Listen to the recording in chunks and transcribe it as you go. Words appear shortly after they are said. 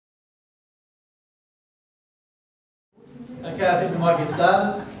Okay, I think we might get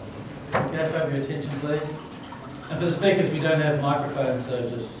started. Okay, have your attention please. And for the speakers, we don't have microphones, so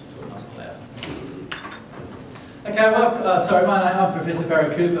just talk nice and loud. Okay, well, I'm Professor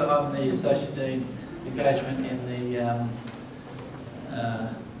Barry Cooper. I'm the Associate Dean Engagement in the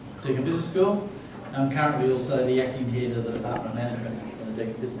Deakin Business School. I'm currently also the acting head of the Department of Management in the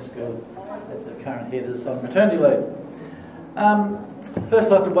Deakin Business School. That's the current head is on maternity leave.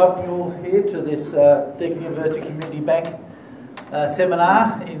 First, I'd like to welcome you all here to this Deakin University Community Bank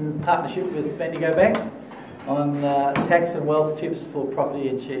seminar in partnership with Bendigo Bank on tax and wealth tips for property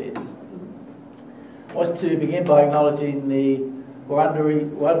and shares. I want to begin by acknowledging the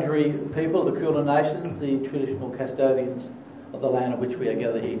Wurundjeri people, the Kulin Nations, the traditional custodians of the land on which we are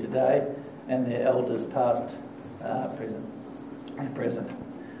gathered here today, and their elders past, present.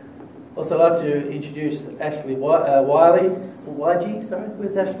 Also, I'd like to introduce Ashley Wygie, sorry,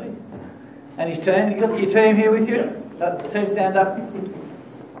 where's Ashley? And his team. You got your team here with you? The team stand up.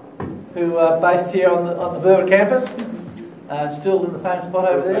 Who are based here on the Burwood campus. Still in the same spot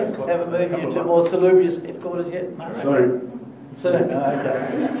over there. Haven't moved you to more salubrious headquarters yet? No, right? Sorry. Soon. Oh,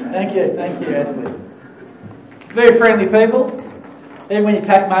 okay. Thank you, Ashley. Very friendly people. Even when you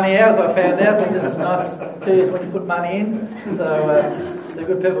take money out, as I found out, they're just as nice to you when you put money in. So they're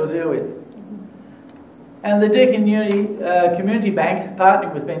good people to deal with. And the Deakin Community Bank,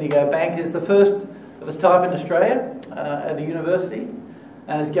 partnering with Bendigo Bank, is the first of its type in Australia at a university,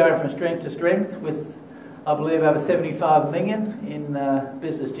 and is going from strength to strength with, I believe, over 75 million in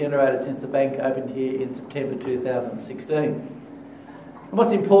business generated since the bank opened here in September 2016. And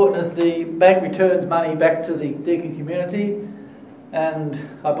what's important is the bank returns money back to the Deakin community, and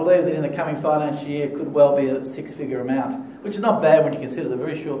I believe that in the coming financial year could well be a six-figure amount, which is not bad when you consider the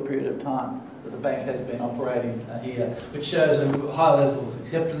very short period of time that the bank has been operating here, which shows a high level of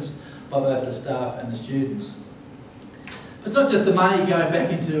acceptance by both the staff and the students. It's not just the money going back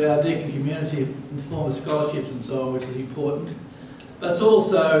into our Deakin community in the form of scholarships and so on, which is important, but it's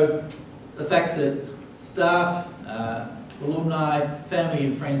also the fact that staff, alumni, family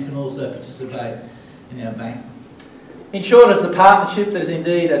and friends can also participate in our bank. In short, it's the partnership that is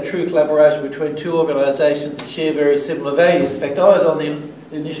indeed a true collaboration between two organisations that share very similar values. In fact, I was on the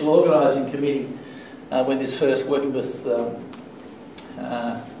initial organising committee when this first, working with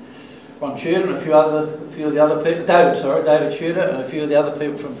Ron Tudor and a few of the other people, David Tudor and a few of the other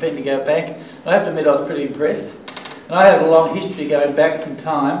people from Bendigo Bank. And I have to admit I was pretty impressed. And I have a long history going back in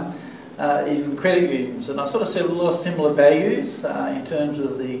time in credit unions, and I sort of see a lot of similar values in terms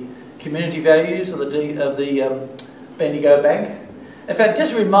of the community values of the Bendigo Bank. In fact,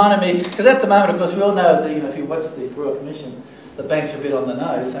 just reminded me, because at the moment, of course, we all know that if you watch the Royal Commission, the bank's a bit on the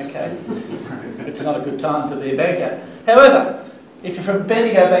nose, okay? It's not a good time to be a banker. However, if you're from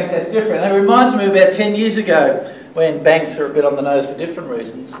Bendigo Bank, that's different. And it reminds me about 10 years ago when banks are a bit on the nose for different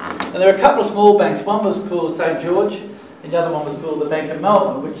reasons. And there were a couple of small banks. One was called St George, and the other one was called the Bank of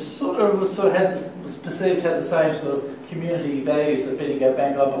Melbourne, which was perceived to have the same sort of community values that Bendigo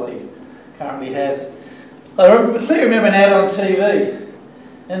Bank, I believe, currently has. I clearly remember an ad on TV,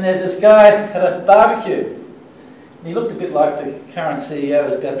 and there's this guy at a barbecue, and he looked a bit like the current CEO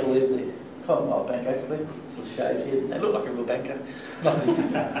who's about to leave the Commonwealth Bank, actually. Sort of shaved head. They look like a real banker.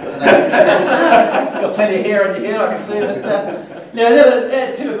 Nothing. Got plenty of hair on your head, I can see. But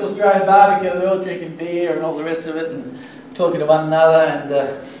they're a typical Australian barbecue. They're all drinking beer and all the rest of it, and talking to one another. And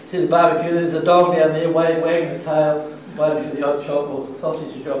see the barbecue. There's a dog down there wagging his tail, waiting for the odd chop or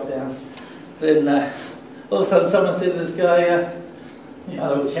sausage to drop down. Then all of a sudden, someone said to this guy, they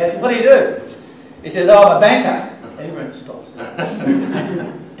were chatting. What do you do? He says, "Oh, I'm a banker." Everyone stops.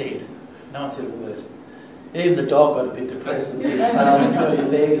 Dead. No one said a word. Even the dog got a bit depressed and his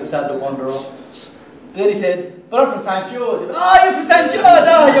legs and started to wander off. Then he said, "But I'm from St George." "Oh, you're from St George?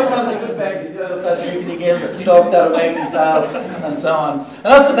 Oh, you're one of the good bankers." Started drinking again, the dog started wagging his tail, and so on.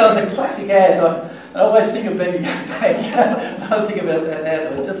 And I thought that was a classic ad. I always think of Bendigo Bank. I don't think about that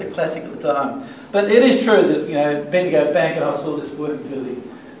ad. It was just a classic at the time. But it is true that Bendigo Bank, and I saw this working through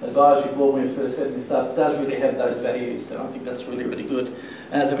the advisory board when we first set this up, does really have those values, and I think that's really, really good.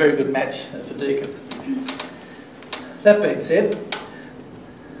 And it's a very good match for Deakin. That being said,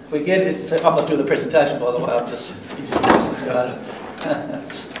 I'm not doing the presentation, by the way, I'm just introducing you guys.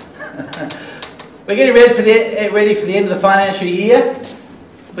 We're getting ready for the end of the financial year,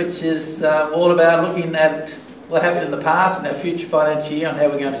 which is all about looking at what happened in the past and our future financial year and how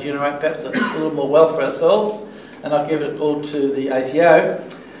we're going to generate perhaps a little more wealth for ourselves, and I'll give it all to the ATO.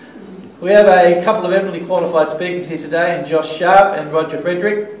 We have a couple of eminently qualified speakers here today, and Josh Sharp and Roger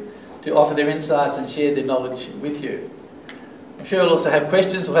Fredrick, to offer their insights and share their knowledge with you. I'm sure we'll also have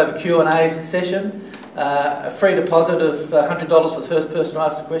questions. We'll have a Q&A session, a free deposit of $100 for the first person to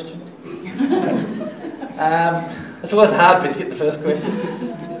ask the question. It's always a hard bit to get the first question.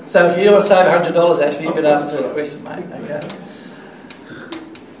 So if you want to save $100, actually, you could ask the first question, mate. Okay.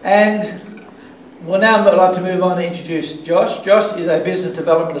 And well, now I'd like to move on to introduce Josh. Josh is a business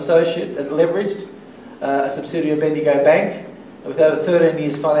development associate at Leveraged, a subsidiary of Bendigo Bank. With over 13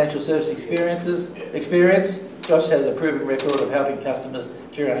 years financial service experience, Josh has a proven record of helping customers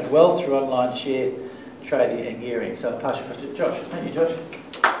generate wealth through online share trading and gearing. So I'll pass you to Josh. Thank you, Josh.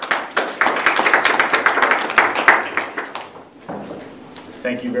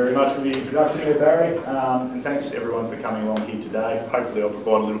 Thank you very much for the introduction there, Barry, and thanks everyone for coming along here today. Hopefully I'll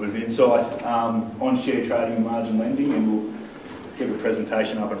provide a little bit of insight on share trading and margin lending, and we'll get the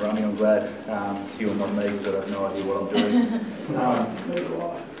presentation up and running. I'm glad it's you and not me, because I have no idea what I'm doing.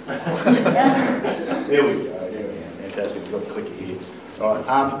 There we go. Fantastic. We've got the clicker here. All right.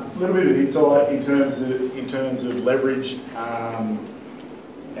 A little bit of insight in terms of Leveraged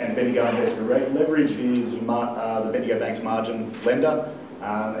and Bendigo Invest Direct. Leverage is the Bendigo Bank's margin lender,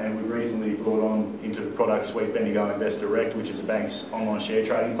 and we've recently brought on into the product suite Bendigo Invest Direct, which is the bank's online share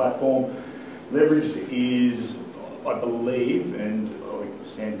trading platform. Leverage is, I believe, and I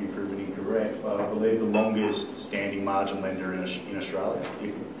stand to be proven incorrect, but I believe the longest standing margin lender in Australia,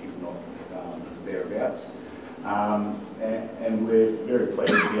 if not thereabouts. And we're very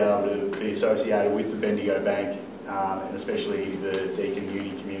pleased to be able to be associated with the Bendigo Bank, and especially the Deakin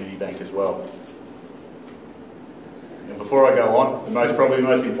Community Bank as well. And before I go on, probably the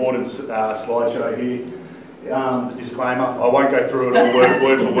most important slideshow here, the disclaimer. I won't go through it all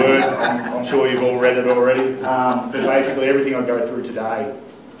word for word. I'm sure you've all read it already. But basically everything I go through today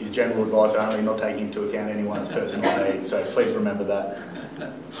is general advice only, not taking into account anyone's personal needs. So please remember that.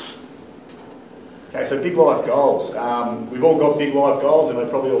 Okay, so big life goals. We've all got big life goals, and they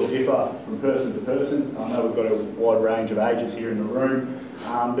probably all differ from person to person. I know we've got a wide range of ages here in the room,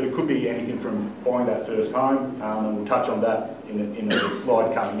 but it could be anything from buying that first home, and we'll touch on that in the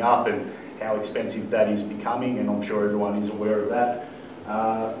slide coming up, and how expensive that is becoming, and I'm sure everyone is aware of that.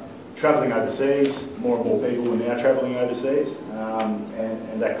 Travelling overseas, more and more people are now travelling overseas,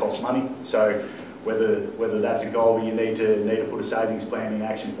 and that costs money. So whether that's a goal you need to put a savings plan in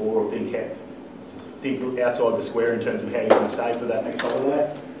action for, or think outside the square in terms of how you're going to save for that next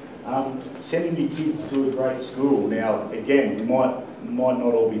holiday. Sending your kids to a great school. Now, again, you might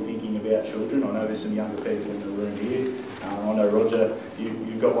not all be thinking about children. I know there's some younger people in the room here. I know, Roger,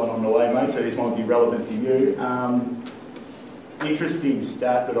 you've got one on the way, mate, so this might be relevant to you. Interesting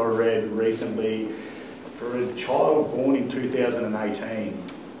stat that I read recently. For a child born in 2018,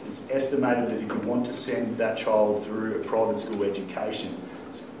 it's estimated that if you want to send that child through a private school education,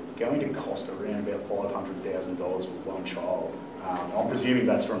 going to cost around about $500,000 for one child. I'm presuming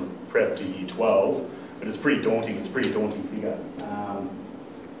that's from prep to year 12, but it's pretty daunting. It's a pretty daunting figure.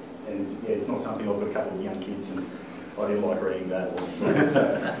 And yeah, it's not something. I've got a couple of young kids, and I didn't like reading that.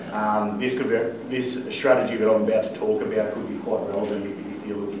 So, this strategy that I'm about to talk about could be quite relevant if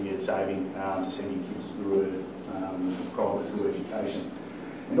you're looking at saving to send your kids through a private school education.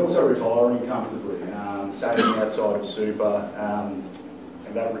 And also retiring comfortably, saving outside of super.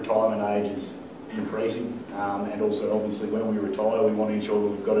 That retirement age is increasing, and also obviously when we retire we want to ensure that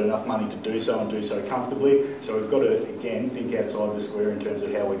we've got enough money to do so, and do so comfortably. So we've got to, again, think outside the square in terms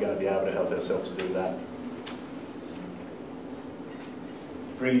of how we're going to be able to help ourselves do that.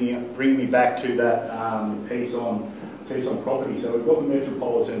 Bringing me back to that piece on property. So we've got the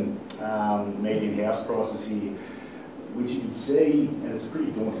metropolitan median house prices here, which you can see, and it's a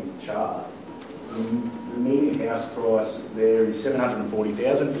pretty daunting chart. The median house price there is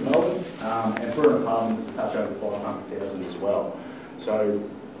 $740,000 for Melbourne, and for an apartment it's a touch over $500,000 as well. So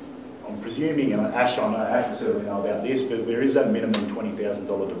I'm presuming, and Ash will certainly know about this, but there is that minimum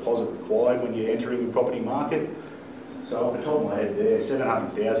 $20,000 deposit required when you're entering the property market. So off the top of my head there,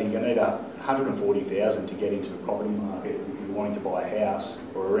 $700,000, you're going to need $140,000 to get into the property market if you're wanting to buy a house,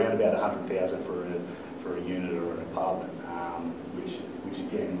 or around about $100,000 for a unit or an apartment, which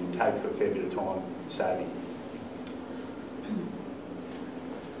again will take a fair bit of time saving.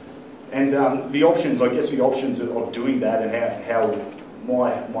 And the options, I guess the options of doing that, and how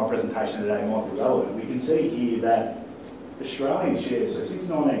my presentation today might be relevant. We can see here that Australian shares, so since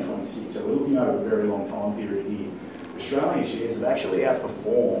 1926, so we're looking over a very long time period here, Australian shares have actually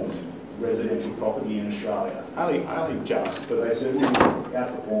outperformed residential property in Australia. Only just, but they certainly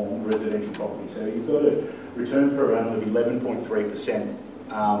outperform residential property. So you've got a return per annum of 11.3%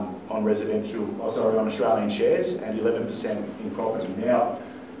 on Australian shares, and 11% in property. Now,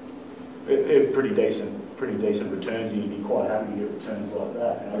 they're pretty decent returns, and you'd be quite happy to get returns like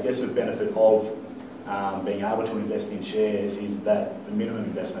that. And I guess the benefit of being able to invest in shares is that the minimum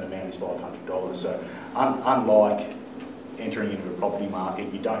investment amount is $500. So unlike entering into a property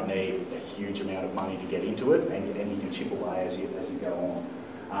market, you don't need a huge amount of money to get into it, and you can chip away as you go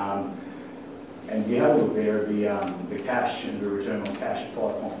on. And you have a look there at the cash and the return on cash at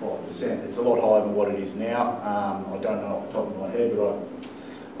 5.5%. It's a lot higher than what it is now. I don't know off the top of my head, but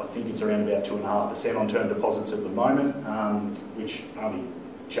I think it's around about 2.5% on term deposits at the moment, which only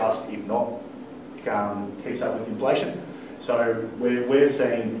just, if not, keeps up with inflation. So we're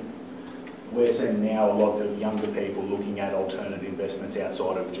seeing now a lot of younger people looking at alternate investments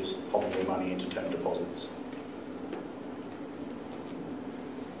outside of just popping their money into term deposits.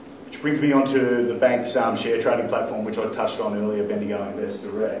 Which brings me on to the bank's share trading platform, which I touched on earlier, Bendigo Invest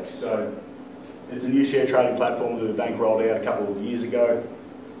Direct. So it's a new share trading platform that the bank rolled out a couple of years ago.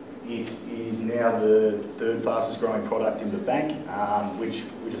 It is now the third fastest growing product in the bank, which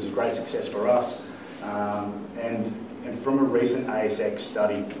is a great success for us. And from a recent ASX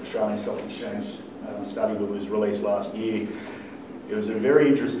study, Australian Stock Exchange study that was released last year, it was a very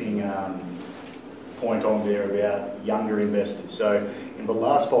interesting point on there about younger investors. So in the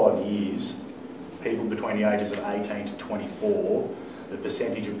last 5 years, people between the ages of 18 to 24, the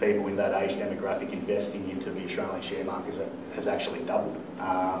percentage of people in that age demographic investing into the Australian share market has actually doubled.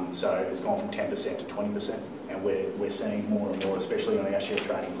 So it's gone from 10% to 20%, and we're seeing more and more, especially on our share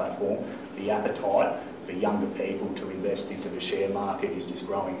trading platform, the appetite for younger people to invest into the share market is just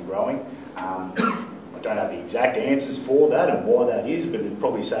growing and growing. I don't have the exact answers for that and why that is, but it's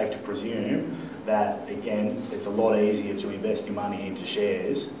probably safe to presume that, again, it's a lot easier to invest your money into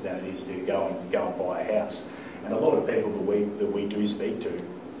shares than it is to go and buy a house. And a lot of people that we do speak to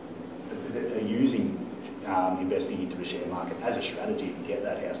are using investing into the share market as a strategy to get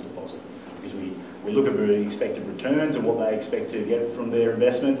that house deposit, because we look at the expected returns and what they expect to get from their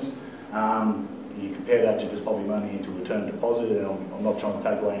investments. You compare that to just popping money into a term deposit, and I'm not trying to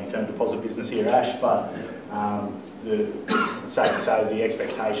take away any term deposit business here, Ash, but it's safe to say the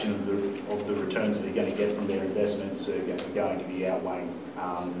expectation of the returns that they're going to get from their investments are going to be outweighing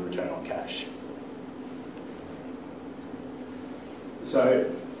the return on cash. So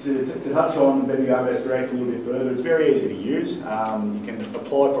to touch on Bendigo Invest Direct a little bit further, it's very easy to use. You can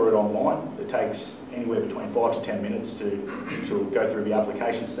apply for it online. It takes anywhere between 5 to 10 minutes to go through the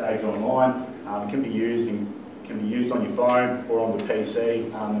application stage online. It can be used on your phone or on the PC,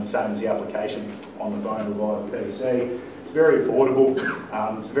 and same as the application on the phone or via the PC. It's very affordable.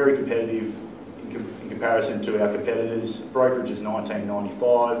 It's very competitive in comparison to our competitors. Brokerage is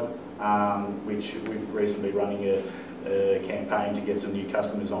 $19.95, which we've recently running a campaign to get some new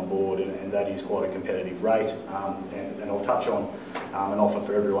customers on board, and that is quite a competitive rate. And I'll touch on an offer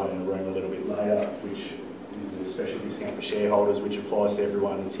for everyone in the room a little bit later, which is a special discount for shareholders, which applies to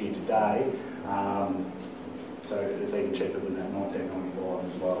everyone that's here today. So it's even cheaper than that $19.95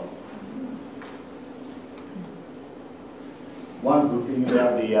 as well. One good thing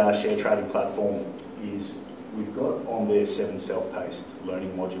about the share trading platform is we've got on there 7 self-paced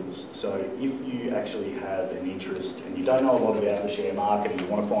learning modules. So if you actually have an interest and you don't know a lot about the share market and you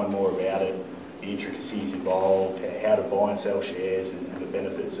want to find more about it, the intricacies involved, how to buy and sell shares and the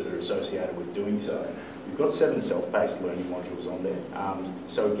benefits that are associated with doing so, we've got 7 self-paced learning modules on there.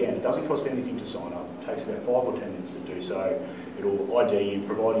 So again, it doesn't cost anything to sign up. It takes about 5 or 10 minutes to do so. It'll ID you,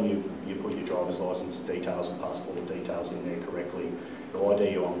 providing you put your driver's licence details and passport details in there correctly. It'll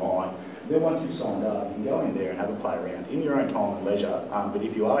ID you online. Then once you've signed up, you can go in there and have a play around in your own time and leisure. But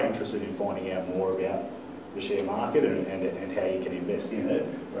if you are interested in finding out more about the share market and how you can invest in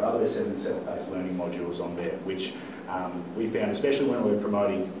it, there are other 7 self-paced learning modules on there, which we found, especially when we're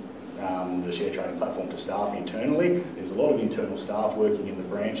promoting the share trading platform to staff internally. There's a lot of internal staff working in the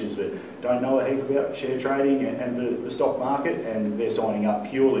branches that don't know a heap about share trading and the stock market, and they're signing up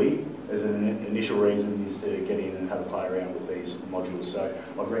purely as an initial reason is to get in and have a play around with these modules. So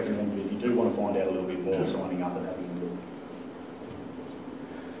I'd recommend that if you do want to find out a little bit more, signing up and having a look.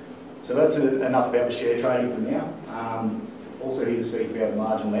 So that's enough about the share trading for now. Also here to speak about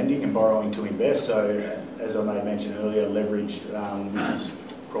margin lending and borrowing to invest. So as I may have mentioned earlier, leveraged, which is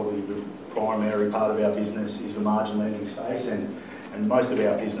probably the primary part of our business, is the margin lending space, and most of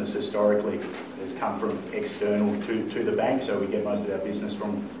our business historically has come from external to the bank. So we get most of our business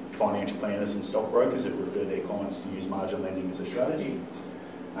from financial planners and stockbrokers that refer their clients to use margin lending as a strategy.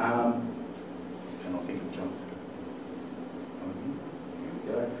 And I think I've jumped.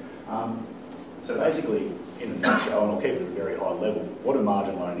 Here we go. So basically, in a nutshell, and I'll keep it at a very high level, what a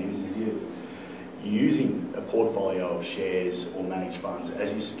margin loan is you're using a portfolio of shares or managed funds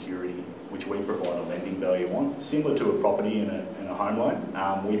as your security which we provide a lending value on, similar to a property and a home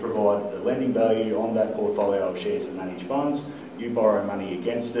loan. We provide a lending value on that portfolio of shares and managed funds. You borrow money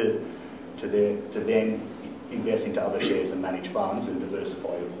against it to then invest into other shares and managed funds and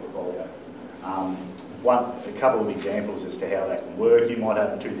diversify your portfolio. A couple of examples as to how that can work. You might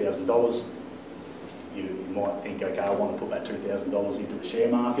have $2,000. You might think, okay, I want to put that $2,000 into the share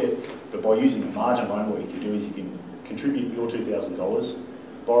market, but by using a margin loan, what you can do is you can contribute your $2,000,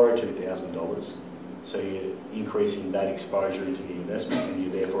 borrow $2,000, so you're increasing that exposure into the investment, and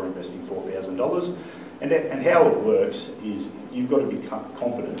you're therefore investing $4,000. And how it works is you've got to be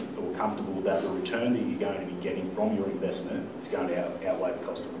confident or comfortable that the return that you're going to be getting from your investment is going to outweigh the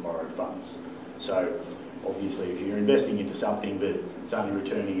cost of the borrowed funds. So obviously, if you're investing into something that it's only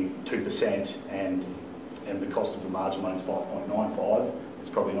returning 2% and the cost of the margin loan is 5.95, it's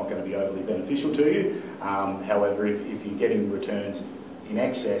probably not going to be overly beneficial to you. However, if you're getting returns in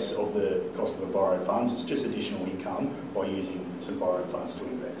excess of the cost of the borrowed funds, it's just additional income by using some borrowed funds to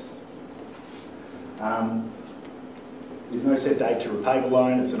invest. There's no set date to repay the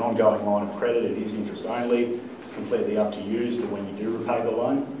loan. It's an ongoing line of credit. It is interest only. It's completely up to you as to when you do repay the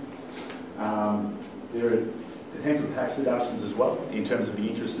loan. There are potential tax deductions as well in terms of the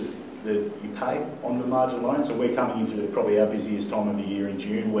interest that you pay on the margin loan. So we're coming into probably our busiest time of the year in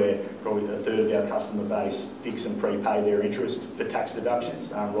June, where probably a third of our customer base fix and prepay their interest for tax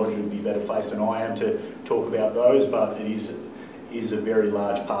deductions. Roger would be better placed than I am to talk about those, but it is a very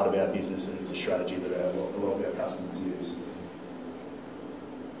large part of our business, and it's a strategy that a lot of our customers use.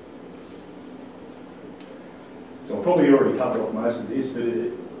 So I've probably already covered off most of this,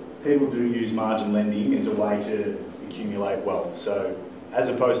 but people do use margin lending as a way to accumulate wealth. So as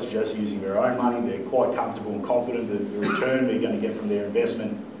opposed to just using their own money, they're quite comfortable and confident that the return they're going to get from their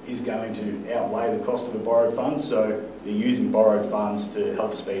investment is going to outweigh the cost of the borrowed funds. So they're using borrowed funds to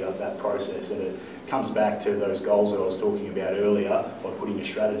help speed up that process. And it comes back to those goals that I was talking about earlier, by putting a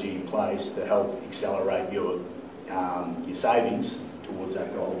strategy in place to help accelerate your savings towards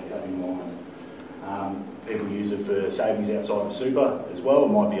that goal you have in mind. People use it for savings outside of super as well. It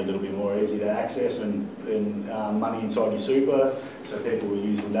might be a little bit more easy to access than money inside your super. So people are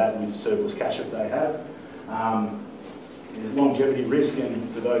using that with surplus cash that they have. There's longevity risk, and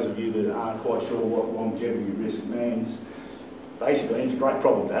for those of you that aren't quite sure what longevity risk means, basically it's a great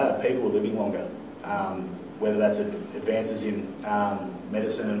problem to have. People are living longer, whether that's advances in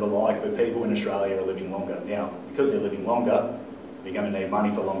medicine and the like, but people in Australia are living longer. Now, because they're living longer, they're going to need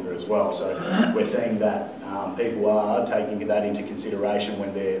money for longer as well. So we're seeing that people are taking that into consideration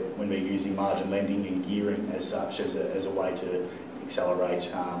when they're using margin lending and gearing as such as a way to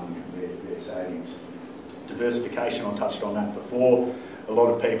accelerate their savings. Diversification, I touched on that before. A lot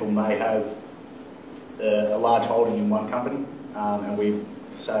of people may have a large holding in one company, and we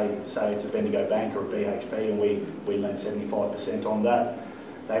say it's a Bendigo Bank or a BHP, and we lend 75% on that.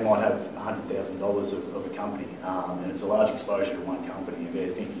 They might have $100,000 of a company, and it's a large exposure to one company, and they're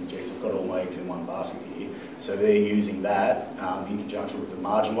thinking, geez, I've got all my eggs in one basket here. So they're using that in conjunction with the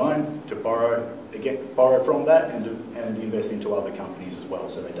margin loan to borrow from that and invest into other companies as well,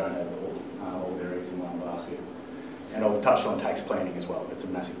 so they don't have all their eggs in one basket. And I've touched on tax planning as well. It's a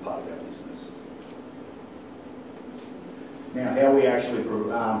massive part of our business. Now, how we actually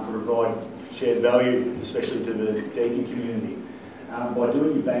provide shared value, especially to the Deakin community. By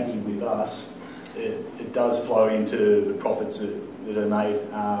doing your banking with us, it does flow into the profits that are made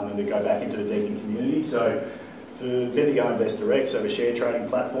and that go back into the Deakin community. So for Bendigo Invest Direct, so a share trading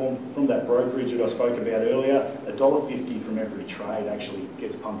platform, from that brokerage that I spoke about earlier, $1.50 from every trade actually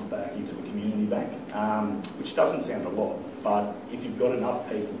gets pumped back into the community bank, which doesn't sound a lot, but if you've got enough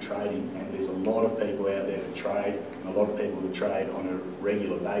people trading, and there's a lot of people out there that trade, and a lot of people that trade on a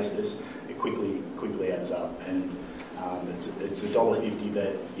regular basis, it quickly adds up. And it's $1.50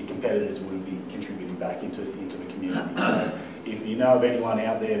 that your competitors would be contributing back into the community. So if you know of anyone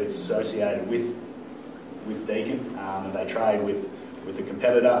out there that's associated with Deakin and they trade with a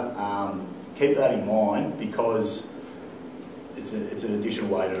competitor, keep that in mind, because it's an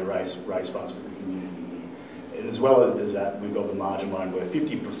additional way to raise funds for the community. And as well as that, we've got the margin loan, where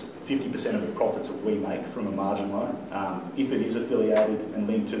 50% of the profits that we make from a margin loan, if it is affiliated and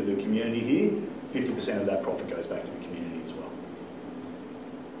linked to the community here, 50% of that profit goes back to the community as well.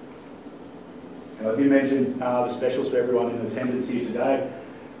 And I did mention the specials for everyone in attendance here today.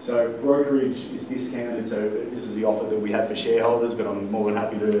 So brokerage is discounted, so this is the offer that we have for shareholders, but I'm more than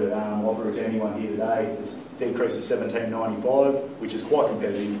happy to offer it to anyone here today. It's decreased to $17.95, which is quite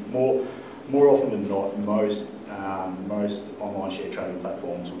competitive, more more often than not, most online share trading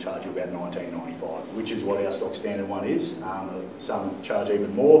platforms will charge you about $19.95, which is what our stock standard one is. Some charge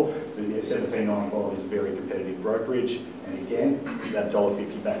even more, but yeah, $17.95 is very competitive brokerage. And again, that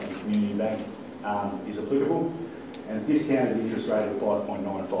 $1.50 back in Community Bank is applicable. And a discounted interest rate of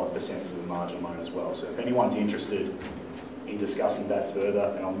 5.95% for the margin loan as well. So if anyone's interested in discussing that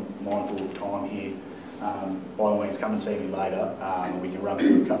further, and I'm mindful of time here, by all means come and see me later, and we can run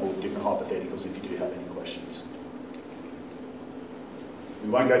through a couple of different hypotheticals if you do have any questions. We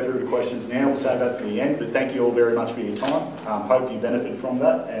won't go through the questions now, we'll save that for the end, but thank you all very much for your time. Hope you benefit from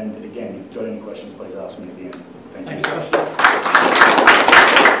that, and again, if you've got any questions, please ask me at the end. Thank you. Thanks, Josh.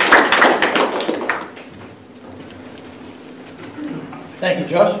 Thank you,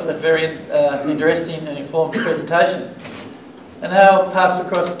 Josh, for that very interesting and informative presentation. And now I'll pass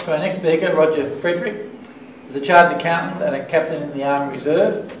across to our next speaker, Roger Fredrick. He's a chartered accountant and a captain in the Army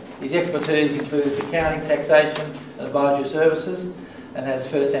Reserve. His expertise includes accounting, taxation and advisory services, and has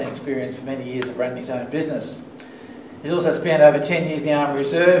first-hand experience for many years of running his own business. He's also spent over 10 years in the Army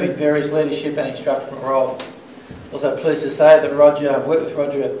Reserve in various leadership and instructional roles. Also pleased to say that I've worked with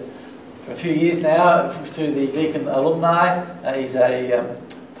Roger for a few years now through the Deakin alumni. He's a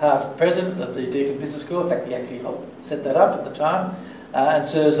past president of the Deakin Business School. In fact, he actually helped set that up at the time, and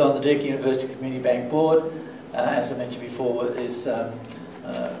serves on the Deakin University Community Bank Board. As I mentioned before, is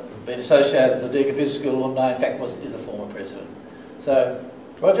been associated with the Deakin Business School alumni. In fact, is the former president. So,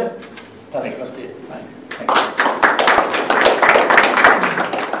 Roger, pass it across to you. Thanks. Thank you.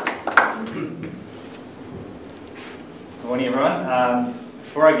 Good morning, everyone.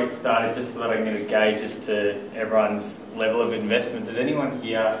 Before I get started, just so that I can get a gauge as to everyone's level of investment, does anyone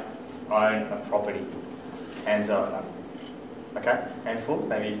here own a property? Hands up. Okay, handful,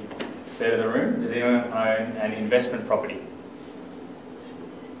 maybe a third of the room. Does anyone own an investment property?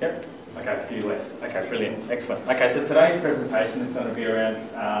 Yep. Okay, a few less. Okay, brilliant. Excellent. Okay, so today's presentation is going to be around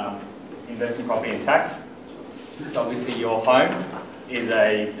investment property and tax. So obviously your home is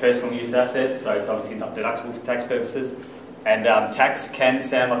a personal use asset, so it's obviously not deductible for tax purposes. And tax can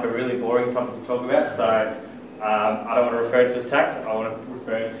sound like a really boring topic to talk about, so I don't want to refer to it as tax. I want to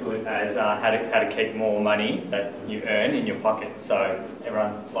refer to it as how to keep more money that you earn in your pocket. So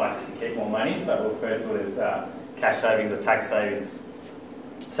everyone likes to keep more money, so we'll refer to it as cash savings or tax savings.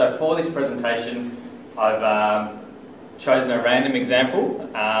 So for this presentation, I've chosen a random example,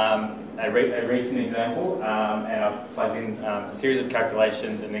 a recent example, and I've plugged in a series of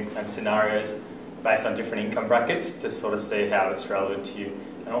calculations and scenarios based on different income brackets to sort of see how it's relevant to you.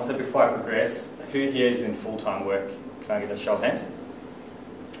 And also, before I progress, who here is in full-time work? Can I get a show of hands?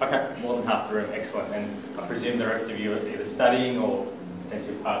 Okay, more than half the room, excellent. And I presume the rest of you are either studying or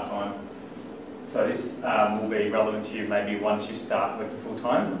potentially part-time. So this will be relevant to you maybe once you start working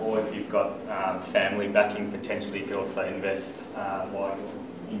full-time, or if you've got family backing, potentially you could also invest while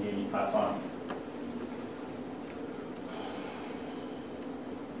you're in uni part-time.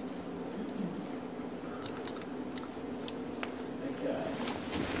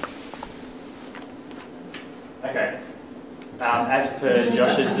 Okay. As per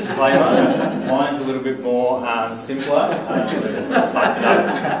Josh's disclaimer, mine's a little bit more simpler. Just typed it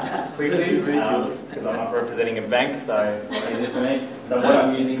up quickly because I'm not representing a bank, so it's not easy for me. So what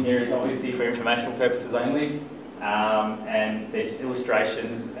I'm using here is obviously for informational purposes only, and they're just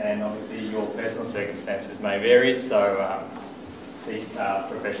illustrations, and obviously your personal circumstances may vary, so seek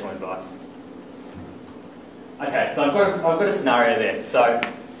professional advice. Okay, so I've got a scenario there. So.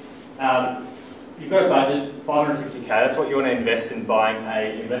 You've got a budget, $550K, that's what you want to invest in buying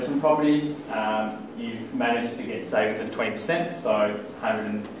an investment property. You've managed to get savings of 20%, so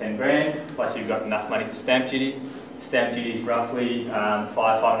 110 grand, plus you've got enough money for stamp duty. Stamp duty is roughly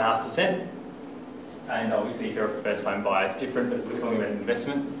 5.5%. And obviously if you're a first home buyer, it's different, but we're talking about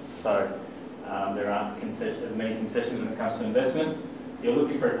investment, so there aren't as many concessions when it comes to investment. You're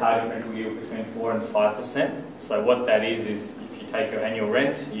looking for a target rental yield between 4 and 5%. So what that is if you take your annual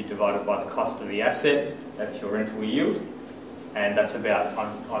rent, you divide it by the cost of the asset, that's your rental yield. And that's about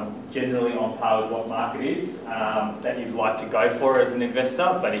generally on par with what market is that you'd like to go for as an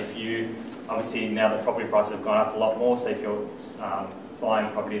investor. But if you, obviously now the property prices have gone up a lot more, so if you're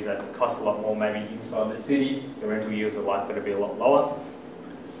buying properties that cost a lot more, maybe inside the city, your rental yields are likely to be a lot lower.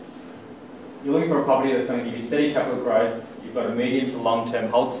 You're looking for a property that's going to give you steady capital growth. You've got a medium to long-term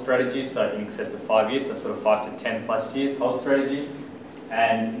hold strategy, so in excess of 5 years, so sort of 5 to 10 plus years hold strategy.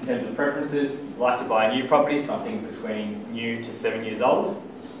 And in terms of preferences, you like to buy a new property, something between new to 7 years old,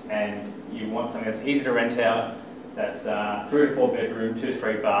 and you want something that's easy to rent out, that's 3 to 4 bedroom, 2 to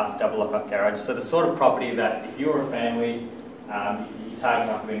 3 bath, double lock-up garage. So the sort of property that if you're a family, you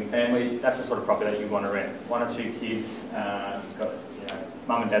targeting up being family, that's the sort of property that you want to rent. 1 or 2 kids, you've got,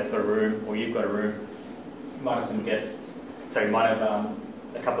 mum and dad's got a room, or you've got a room, you might have some guests, so you might have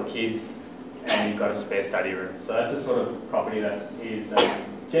a couple of kids, and you've got a spare study room. So that's the sort of property that is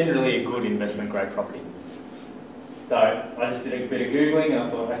generally a good investment grade property. So I just did a bit of Googling and I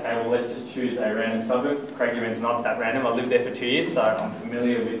thought, okay, well, let's just choose a random suburb. Craigieburn not that random. I lived there for 2 years, so I'm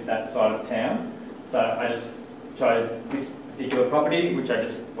familiar with that side of town. So I just chose this particular property, which I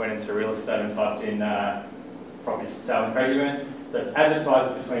just went into real estate and typed in properties for sale in Craigieburn. So it's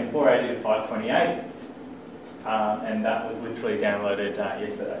advertised between 480 to 528, and that was literally downloaded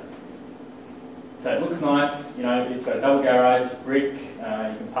yesterday. So it looks nice, you've got a double garage, brick, you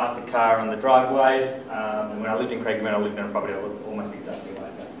can park the car on the driveway, and when I lived in Craigieburn, I lived in a property that looked almost exactly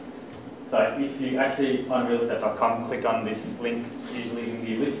like that. So if you actually, on realestate.com, click on this link, usually in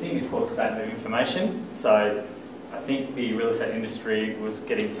the listing, it's called Statement of Information. So I think the real estate industry was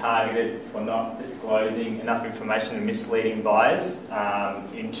getting targeted for not disclosing enough information and misleading buyers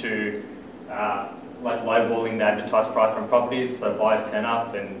into like lowballing the advertised price on properties, so buyers turn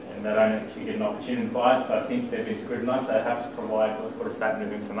up and they don't actually get an opportunity to buy it. So I think they've been scrutinised, so they have to provide what's called a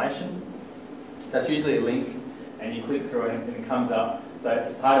statement of information. So it's usually a link, and you click through it and it comes up. So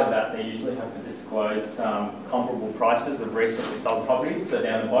as part of that, they usually have to disclose some comparable prices of recently sold properties. So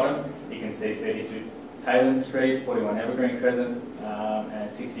down the bottom, you can see 32 Taylor Street, 41 Evergreen Crescent,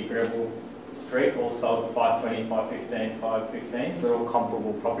 and 60 Greville Street, all sold at 520, 515, 515. So they're all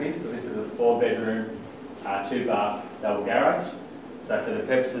comparable properties. So this is a 4-bedroom, 2-bath, double garage. So for the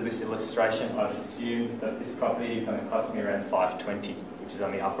purpose of this illustration, I've assumed that this property is going to cost me around 520, which is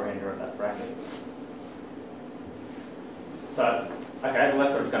on the upper end of that bracket. So, okay, well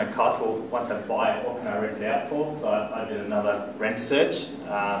that's what it's going to cost. Well, once I buy it, what can I rent it out for? So I did another rent search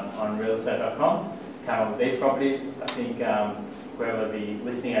on realestate.com, came up with these properties. I think whoever the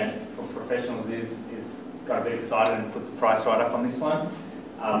listing agent for professionals is got a bit excited and put the price right up on this one.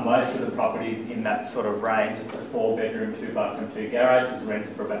 Most of the properties in that sort of range, it's a 4-bedroom, 2-bathroom, 2-garage, is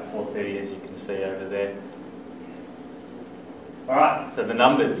rented for about $430, as you can see over there. All right, so the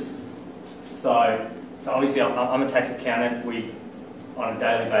numbers. So obviously I'm a tax accountant. We, on a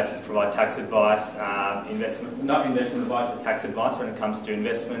daily basis, provide tax advice, not investment advice, but tax advice when it comes to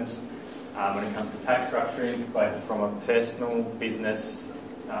investments, when it comes to tax structuring, both from a personal, business,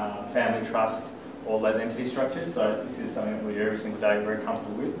 family trust, all those entity structures. So this is something that we do every single day, very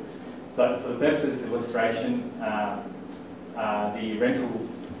comfortable with. So for the purpose of this illustration, the rental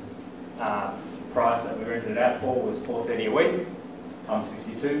price that we rented it out for was $430 a week, times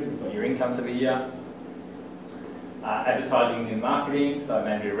 52, you've got your income for the year. Advertising and marketing, so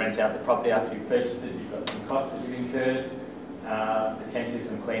maybe you rent out the property after you've purchased it, you've got some costs that you've incurred, potentially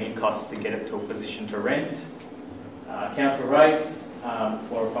some cleaning costs to get it to a position to rent. Council rates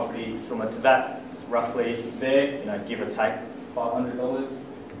for a property similar to that, roughly there, give or take $500.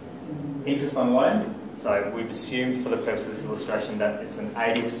 Interest on loan, so we've assumed for the purpose of this illustration that it's an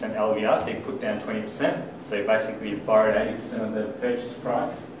 80% LVR, so you put down 20%, so basically you've borrowed 80% of the purchase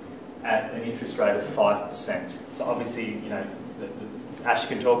price at an interest rate of 5%. So obviously, Ash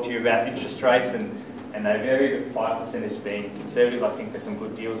can talk to you about interest rates and they vary, but 5% is being conservative. I think there's some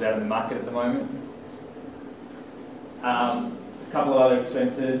good deals out in the market at the moment. A couple of other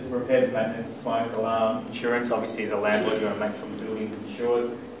expenses, repairs and maintenance, smoke alarm, insurance, obviously as a landlord you want to make sure the building's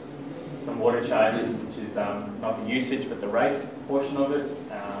insured. Some water charges, which is not the usage but the rates portion of it.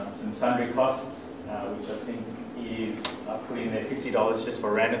 Some sundry costs, which I think is put in there $50 just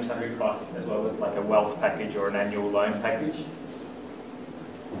for random sundry costs, as well as like a wealth package or an annual loan package.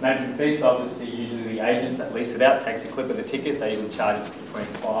 Management fees, obviously usually the agents that lease it out takes a clip of the ticket. They usually charge between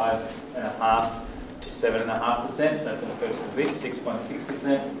 5.5% to 7.5%, so for the purpose of this,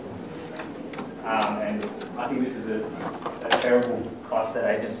 6.6%. And I think this is a terrible cost that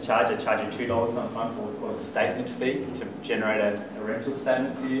agents charge. They charge you $2 sometimes for what's called a statement fee to generate a rental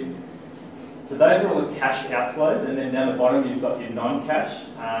statement for you. So those are all the cash outflows, and then down the bottom you've got your non-cash,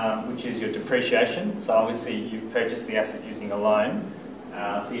 which is your depreciation. So obviously you've purchased the asset using a loan,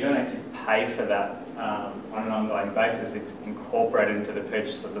 so you don't actually pay for that on an ongoing basis. It's incorporated into the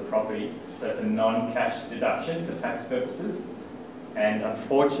purchase of the property. So it's a non-cash deduction for tax purposes. And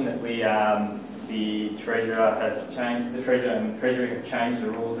unfortunately, the Treasurer and the Treasury have changed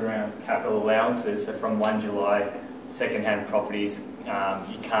the rules around capital allowances. So from 1 July, second-hand properties,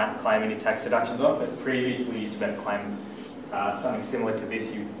 you can't claim any tax deductions on it, but previously you used to be able to claim something similar to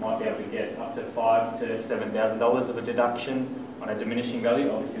this. You might be able to get up to $5,000 to $7,000 of a deduction on a diminishing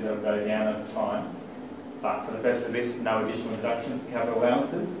value. Obviously that'll go down over time, but for the purpose of this, no additional deduction for capital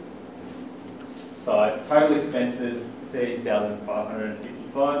allowances. So total expenses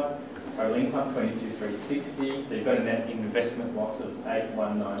 30,555. Total income 22,360. So you've got a net investment loss of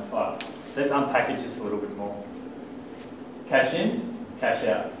 8,195. Let's unpackage this a little bit more. Cash in, cash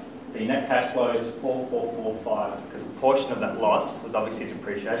out. The net cash flow is 4,445 because a portion of that loss was obviously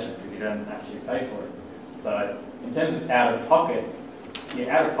depreciation because you don't actually pay for it. So in terms of out of pocket, you're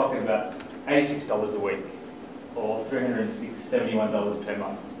out of pocket about $86 a week or $371 per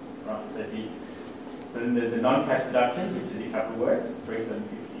month. Right? So then there's a non-cash deduction, which is your capital works, $3,750.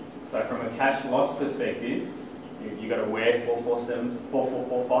 So from a cash loss perspective, you've got to wear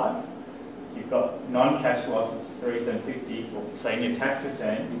 4,445. You've got non-cash loss of 3,750. So in your tax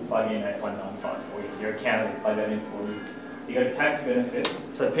return, you plug in 8,195 for you. Your accountant will plug that in for you. You got a tax benefit.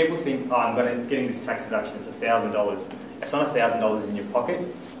 So people think, oh, I'm getting this tax deduction. It's $1,000. It's not $1,000 in your pocket.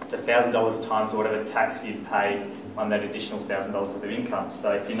 It's $1,000 times whatever tax you pay on that additional $1,000 worth of income.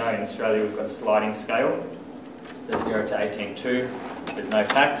 So if you know in Australia we've got sliding scale. There's 0 to 18.2. There's no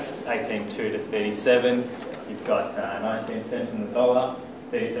tax. 18.2 to 37. You've got 19 cents in the dollar.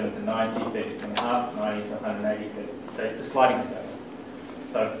 37 to 90, 32 and a half, 90 to 180, 30. So it's a sliding scale.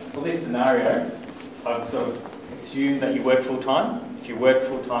 So for this scenario, I've sort of assumed that you work full time. If you work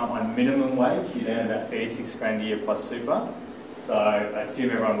full time on minimum wage, you earn about 36 grand a year plus super. So I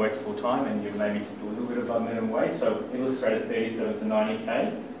assume everyone works full time and you're maybe just a little bit above minimum wage. So illustrated 37 to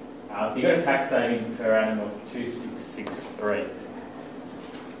 90k. So you've got a tax saving per annum of 2,663. If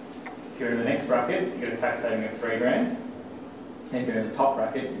you're in the next bracket, you've got a tax saving of 3 grand. And if you're in the top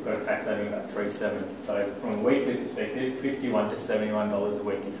bracket, you've got a tax saving of about 3,700. So from a weekly perspective, $51 to $71 a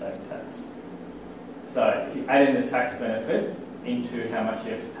week you save in tax. So if you add in the tax benefit into how much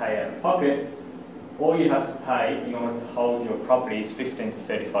you have to pay out of pocket, all you have to pay in order to hold your property is $15 to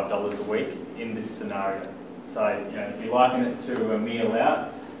 $35 a week in this scenario. So if you liken it to a meal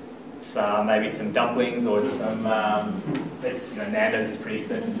out, it's maybe some dumplings or some, Nando's is pretty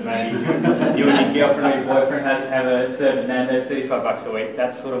expensive, so maybe you and your girlfriend or your boyfriend have a serve at Nando's, $35 a week.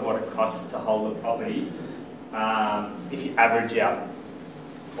 That's sort of what it costs to hold the property if you average out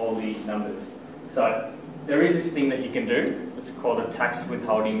all the numbers. So there is this thing that you can do. It's called a tax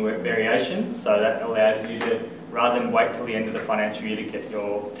withholding variation. So that allows you to, rather than wait till the end of the financial year to get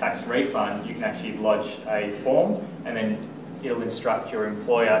your tax refund, you can actually lodge a form and then it'll instruct your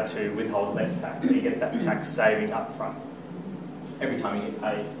employer to withhold less tax. So you get that tax saving up front every time you get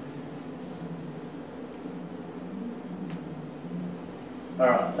paid.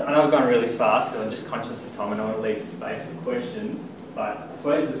 Alright, so I know I've gone really fast because I'm just conscious of time and I want to leave space for questions. But I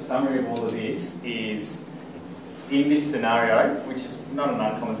suppose the summary of all of this is, in this scenario, which is not an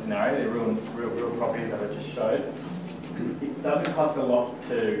uncommon scenario, they're real properties that I just showed, it doesn't cost a lot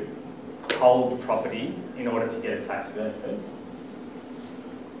to hold the property in order to get a tax benefit.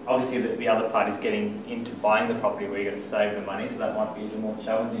 Obviously the other part is getting into buying the property where you're going to save the money, so that might be the more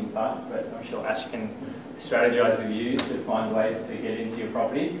challenging part, but I'm sure Ash can strategise with you to find ways to get into your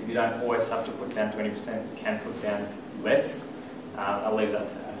property, because you don't always have to put down 20%, you can put down less. I'll leave that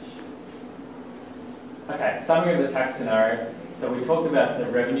to Ash. Okay, summary of the tax scenario. So we talked about the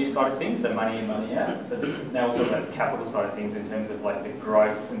revenue side of things, so money in, money out. So this is now we'll talk about the capital side of things in terms of like the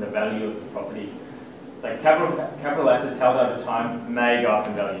growth and the value of the property. So capital assets held over time may go up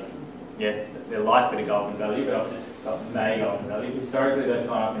in value. Yeah, they're likely to go up in value, but I've just got may go up in value. Historically, they've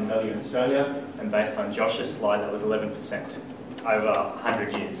gone up in value in Australia, and based on Josh's slide, that was 11% over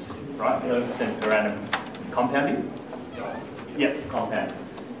 100 years, right? 11% per annum compounding. Yep, compound.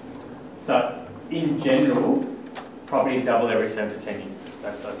 So in general, properties double every 7 to 10 years.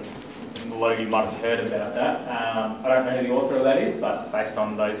 That's, I think, a lot of you might have heard about that. I don't know who the author of that is, but based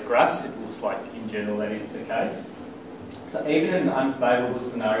on those graphs, it looks like in general that is the case. So even in an unfavourable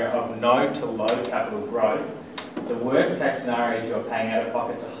scenario of no to low capital growth, the worst case scenario is you're paying out of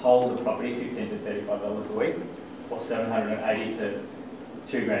pocket to hold the property $15 to $35 a week, or $780 to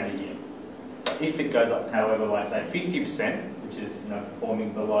 $2 grand a year. So if it goes up, however, like say 50%, which is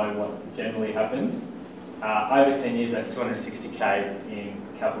performing below what generally happens, over 10 years that's 260k in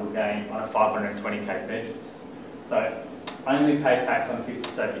capital gain on a 520k purchase. So only pay tax on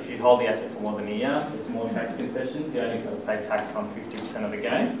 50%. So if you hold the asset for more than a year, there's more tax concessions. You only have to pay tax on 50% of the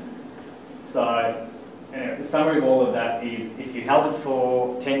gain. So anyway, the summary of all of that is if you held it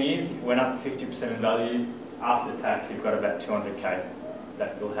for 10 years, it went up 50% in value. After tax, you've got about 200k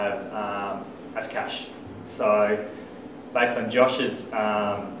that you'll have as cash. So based on Josh's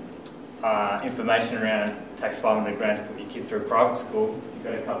information around tax 500 grand to put your kid through private school, you've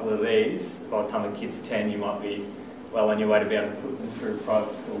got a couple of these. By the time the kid's 10, you might be well on your way to be able to put them through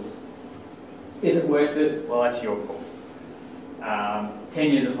private schools. Is it worth it? Well, that's your call.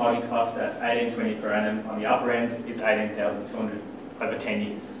 10 years of holding cost at 1820 per annum on the upper end is 18,200 over 10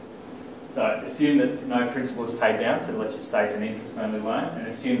 years. So assume that no principal is paid down, so let's just say it's an interest-only loan, and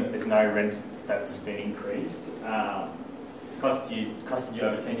assume that there's no rent that's been increased. It's costed you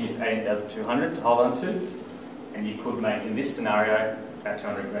over 10 years 18,200 to hold on to, and you could make, in this scenario, about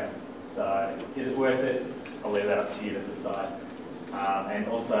 200 grand. So is it worth it? I'll leave that up to you to decide. And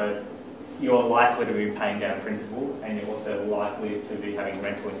also, you're likely to be paying down principal, and you're also likely to be having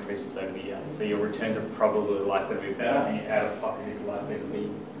rental increases over the year. So your returns are probably likely to be better, and your out-of-pocket is likely to be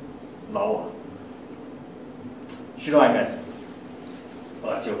lower. Should I invest?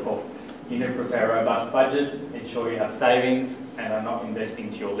 Well, that's your call. You need to prepare a robust budget, ensure you have savings, and are not investing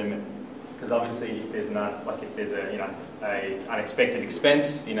to your limit. Because obviously, if there's a unexpected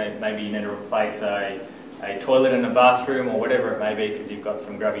expense, maybe you need to replace a toilet in a bathroom or whatever it may be because you've got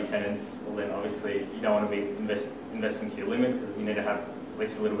some grubby tenants, well then obviously you don't want to be investing to your limit because you need to have at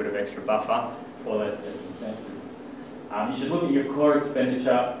least a little bit of extra buffer for those circumstances. You should look at your core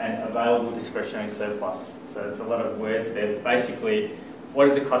expenditure and available discretionary surplus. So it's a lot of words there. Basically, what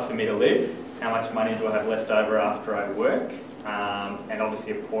does it cost for me to live? How much money do I have left over after I work? And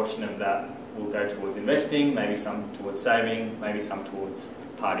obviously a portion of that will go towards investing, maybe some towards saving, maybe some towards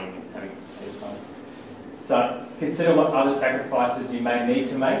partying and having fun. So consider what other sacrifices you may need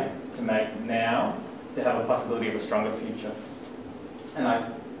to make now to have a possibility of a stronger future.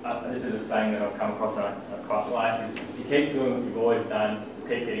 And this is a saying that I've come across and I quite like, is if you keep doing what you've always done, you'll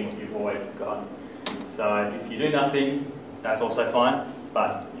keep getting what you've always got. So if you do nothing, that's also fine,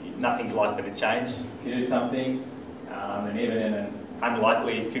 but nothing's likely to change. If you do something, and even in an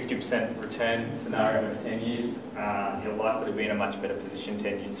unlikely 50% return scenario over 10 years, you're likely to be in a much better position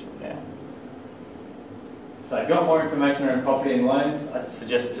 10 years from now. So if you want more information around property and loans, I'd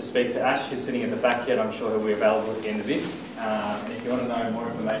suggest to speak to Ash, who's sitting at the back here. I'm sure he'll be available at the end of this. And if you want to know more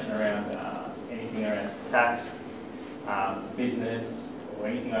information around anything around tax, business, or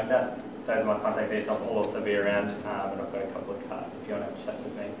anything like that, those are my contact details. I'll also be around, and I've got a couple of cards if you want to have a chat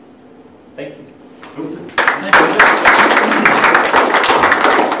with me. Thank you.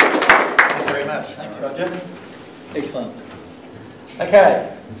 Thanks very much. Thanks, Roger. Excellent.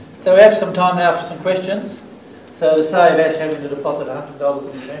 Okay, so we have some time now for some questions. So to save Ash having to deposit $100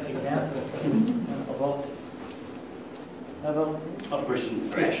 in the bank account, I have a question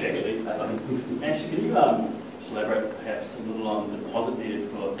for Ash, actually. Ash, can you elaborate perhaps a little on the deposit needed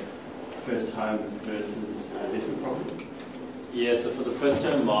for first home versus investment property? Yeah, so for the first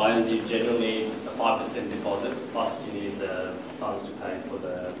home buyers, you generally need a 5% deposit, plus you need the funds to pay for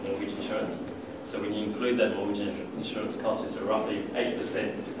the mortgage insurance. So when you include that mortgage insurance cost, it's a roughly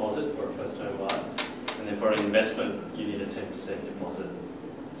 8% deposit for a first home buyer. And then for an investment, you need a 10% deposit.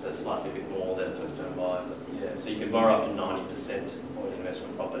 So slightly a bit more than a first home buyer. But yeah, so you can borrow up to 90% for an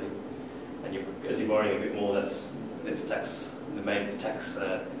investment property. And as you're borrowing a bit more, there's tax, the main tax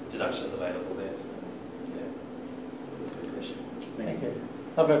deductions available there. So, yeah, good question. Thank you.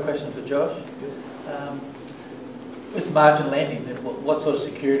 I've got a question for Josh. With margin lending, what sort of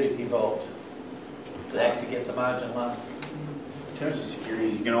security is involved to actually get the margin loan? In terms of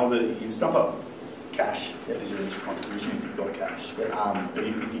securities, you can stump up cash as your initial contribution if you've got cash. But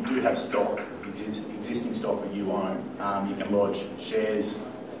if you do have stock, existing stock that you own, you can lodge shares,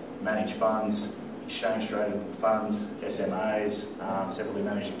 managed funds, exchange-traded funds, SMAs, separately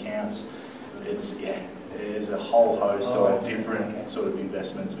managed accounts. There's a whole host of different sort of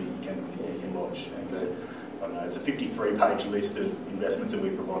investments that you can lodge. And I don't know, it's a 53-page list of investments that we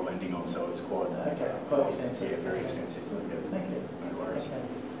provide lending on, so it's quite extensive. Yeah, very extensive. Yeah. Thank you. No worries. Okay.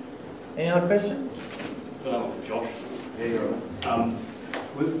 Any other questions? Josh,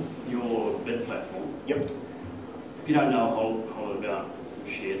 with your bid platform, yep. If you don't know a whole about some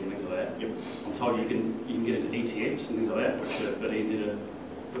shares and things like that, yep. I'm told you can get into ETFs and things like that, which are a bit easier a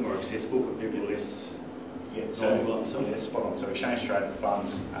bit more accessible for people less knowledgeable like themselves. Yeah, spot on. So exchange traded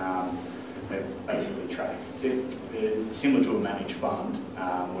funds, they basically trade. They're similar to a managed fund,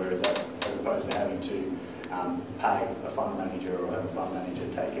 whereas as opposed to having to pay a fund manager or have a fund manager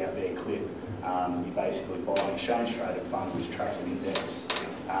take out their clip, you basically buy an exchange traded fund which tracks an index.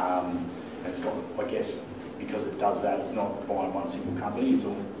 It's got, I guess, because it does that, it's not buying one single company, it's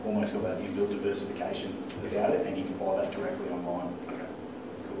almost got that inbuilt diversification without it, and you can buy that directly online. Okay,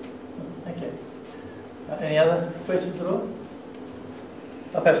 cool. Thank you. Any other questions at all?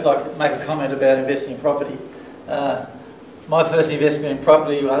 I'd perhaps like to make a comment about investing in property. My first investment in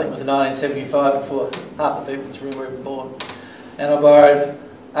property, I think, was in 1975, before half the people in this room were even born. And I borrowed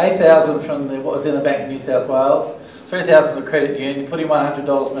 $8,000 from what was in the Bank of New South Wales, $3,000 from the credit union, put in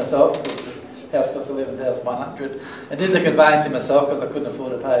 $100 myself, house cost 11,100. I did the conveyancing myself because I couldn't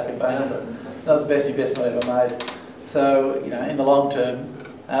afford to pay a conveyancer. That was the best investment I ever made. So, you know, in the long term.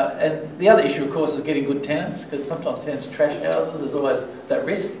 And the other issue, of course, is getting good tenants, because sometimes tenants trash houses. There's always that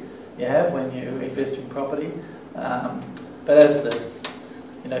risk you have when you invest in property. But as the,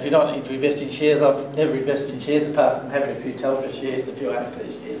 you know, if you're not into investing in shares, I've never invested in shares apart from having a few Telstra shares and a few AMP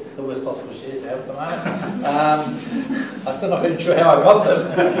shares, the worst possible shares to have at the moment. I'm still not even sure how I got them.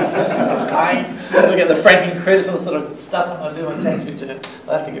 Pain. Look at the franking credits, all the sort of stuff I do on tax return.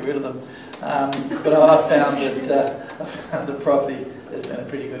 I'll have to get rid of them. But I found that property has been a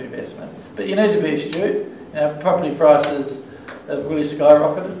pretty good investment. But you need to be astute. You know, property prices have really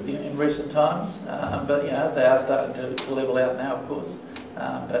skyrocketed in recent times, but you know, they are starting to level out now, of course.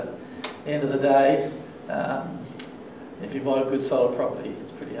 But at the end of the day, if you buy a good solid property,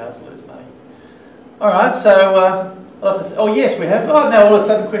 it's pretty hard to lose money. All right, so oh yes, we have. Oh, now all of a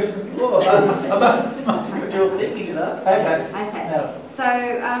sudden questions. Oh, I must have got you all thinking of that. Okay. Now, so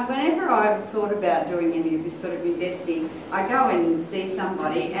whenever I've thought about doing any of this sort of investing, I go and see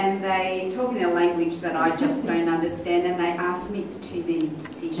somebody and they talk in a language that I just don't understand, and they ask me for too many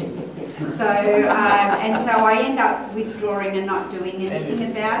decisions. So and so I end up withdrawing and not doing anything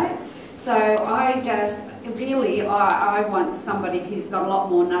about it. So I just really I want somebody who's got a lot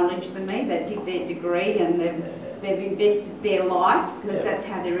more knowledge than me, that did their degree and they've invested their life, because that's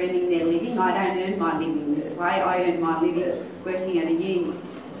how they're earning their living. I don't earn my living this way. I earn my living working at a uni.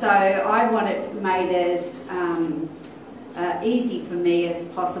 So I want it made as easy for me as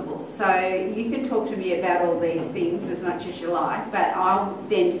possible. So you can talk to me about all these things as much as you like, but I'll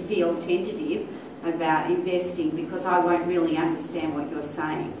then feel tentative about investing because I won't really understand what you're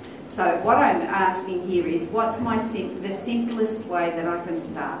saying. So what I'm asking here is, what's the simplest way that I can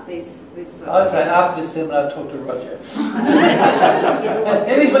start this I'd say after this seminar, talk to Roger. He's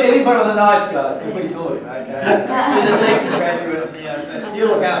one of the nice guys, because we taught him, okay? He's a Deakin graduate, you know, you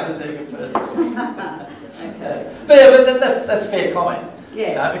look after the Deakin person. Okay. But that's fair comment,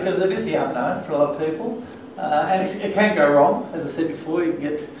 yeah. Because it is the unknown for a lot of people. And it can go wrong, as I said before. You can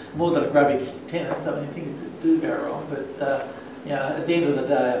get more than a grubby tenant. I mean, things do go wrong, but you know, at the end of the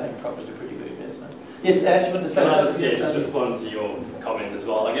day, I think property is a pretty good investment. Yes, Ash, you want to say something? Just respond to your comment as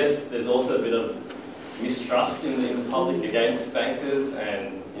well. I guess there's also a bit of mistrust in the public against bankers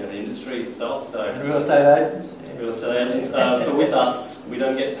and, you know, the industry itself. So and real estate agents. Yeah. Real estate agents. So with us, we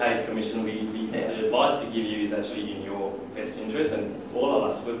don't get paid commission. The advice we give you is actually in your best interest, and all of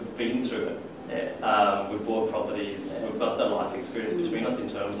us, we've been through it. Yeah. We've bought properties. Yeah. We've got that life experience between us in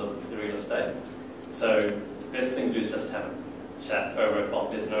terms of the real estate. So best thing to do is just have a chat over a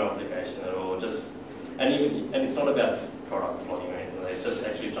coffee. There's no obligation at all. And it's not about product flogging or anything. It's just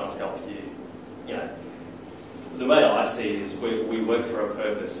actually trying to help you. You know, the way I see it is we work for a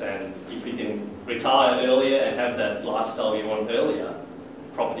purpose, and if you can retire earlier and have that lifestyle you want earlier,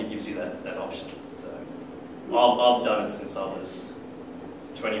 property gives you that option. So I've done it since I was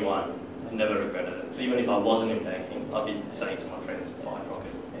 21. I never regretted it. So even if I wasn't in banking, I'd be saying to my friends, buy property,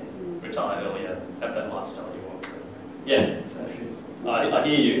 retire earlier, have that lifestyle you want. So, yeah. I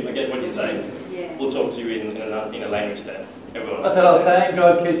hear you. I get what you're saying. Yeah. We'll talk to you in a language that everyone That's what I was saying.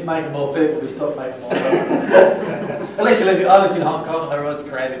 God keeps making more people. We stop making more people. Unless you live. I lived in Hong Kong. They were always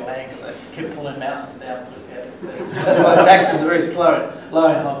creating land because they kept pulling mountains down. That's why taxes are very low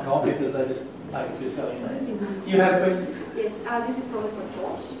in Hong Kong, because they just make it through selling land. You have a question? Yes, this is probably for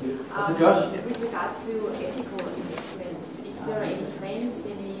Josh. Josh? With regard to ethical investments, is there any trends,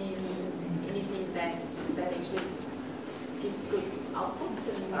 anything that actually gives good output?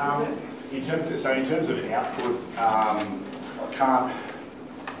 In terms of output,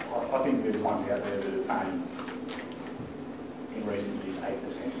 I think there's ones out there that are paying in recent years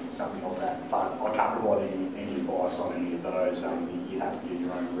 8%, something like that. But I can't provide any advice on any of those. You have to do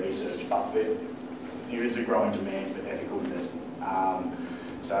your own research. But there is a growing demand for ethical investing.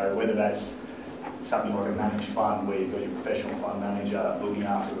 So whether that's something like a managed fund where you've got your professional fund manager looking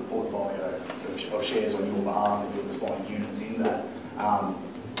after a portfolio of shares on your behalf and you're just buying units in that,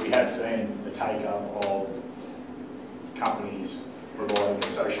 we have seen the take-up of companies providing a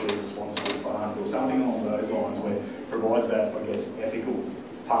socially responsible fund or something along those lines where it provides that, I guess, ethical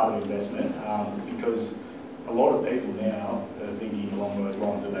part of investment, because a lot of people now are thinking along those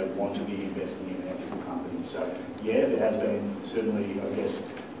lines that they want to be investing in ethical companies. So yeah, there has been certainly, I guess,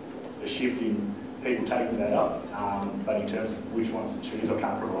 a shift in people taking that up, but in terms of which ones to choose, I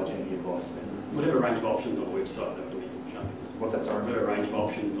can't provide you any advice there. We have a range of options on the website that we show. What's that, sorry? We have a range of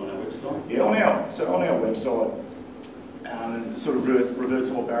options on our website. Yeah, on our website, and sort of reverse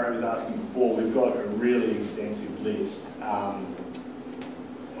to what Barry was asking before, we've got a really extensive list of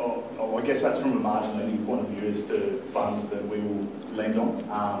well, I guess that's from a margin lending point of view as to funds that we will lend on,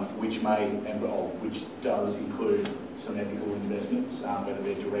 which does include some ethical investments, whether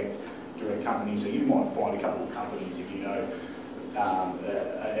they're direct companies. So you might find a couple of companies, if you know, are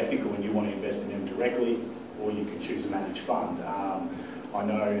ethical and you want to invest in them directly, or you could choose a managed fund. I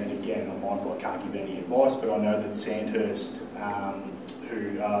know, and again, I'm mindful I can't give any advice, but I know that Sandhurst,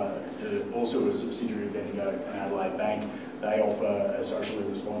 who are also a subsidiary of Bendigo and Adelaide Bank, they offer a socially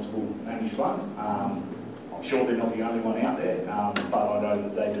responsible managed fund. I'm sure they're not the only one out there, but I know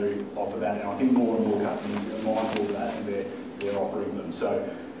that they do offer that, and I think more and more companies are mindful of that and they're offering them. So,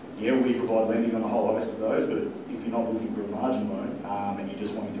 yeah, we provide lending on a whole host of those, but if you're not looking for a margin loan and you're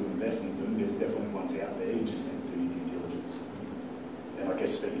just wanting to invest in them, there's definitely ones out there. You just need to do your due diligence. And I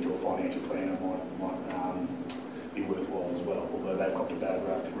guess speaking to a financial planner might be worthwhile as well, although they've copped a bad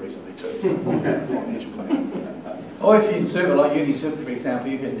rap recently too, so financial planner. Or if you're in super, like Uni Super, for example,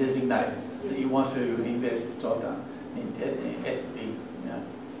 you can designate that you want to invest in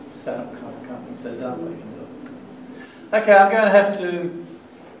startup companies. So there's other way you can do it. Okay, I'm going to have to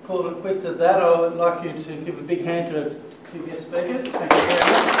call it quits at that. I would like you to give a big hand to two guest speakers. Thank you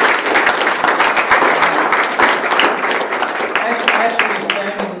very much. Ashley is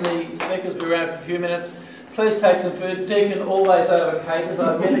standing, the speakers will be around for a few minutes. Please take some food. Deakin always over-caters.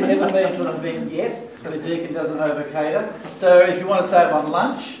 I've never been to an event yet where Deakin doesn't over-cater. So if you want to save on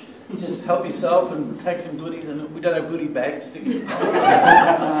lunch, just help yourself and take some goodies. And we don't have goodie bags. Please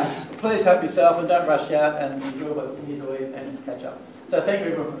help yourself and don't rush out and enjoy what you need to eat and catch up. So thank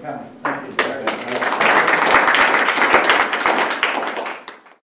you everyone for coming. Thank you.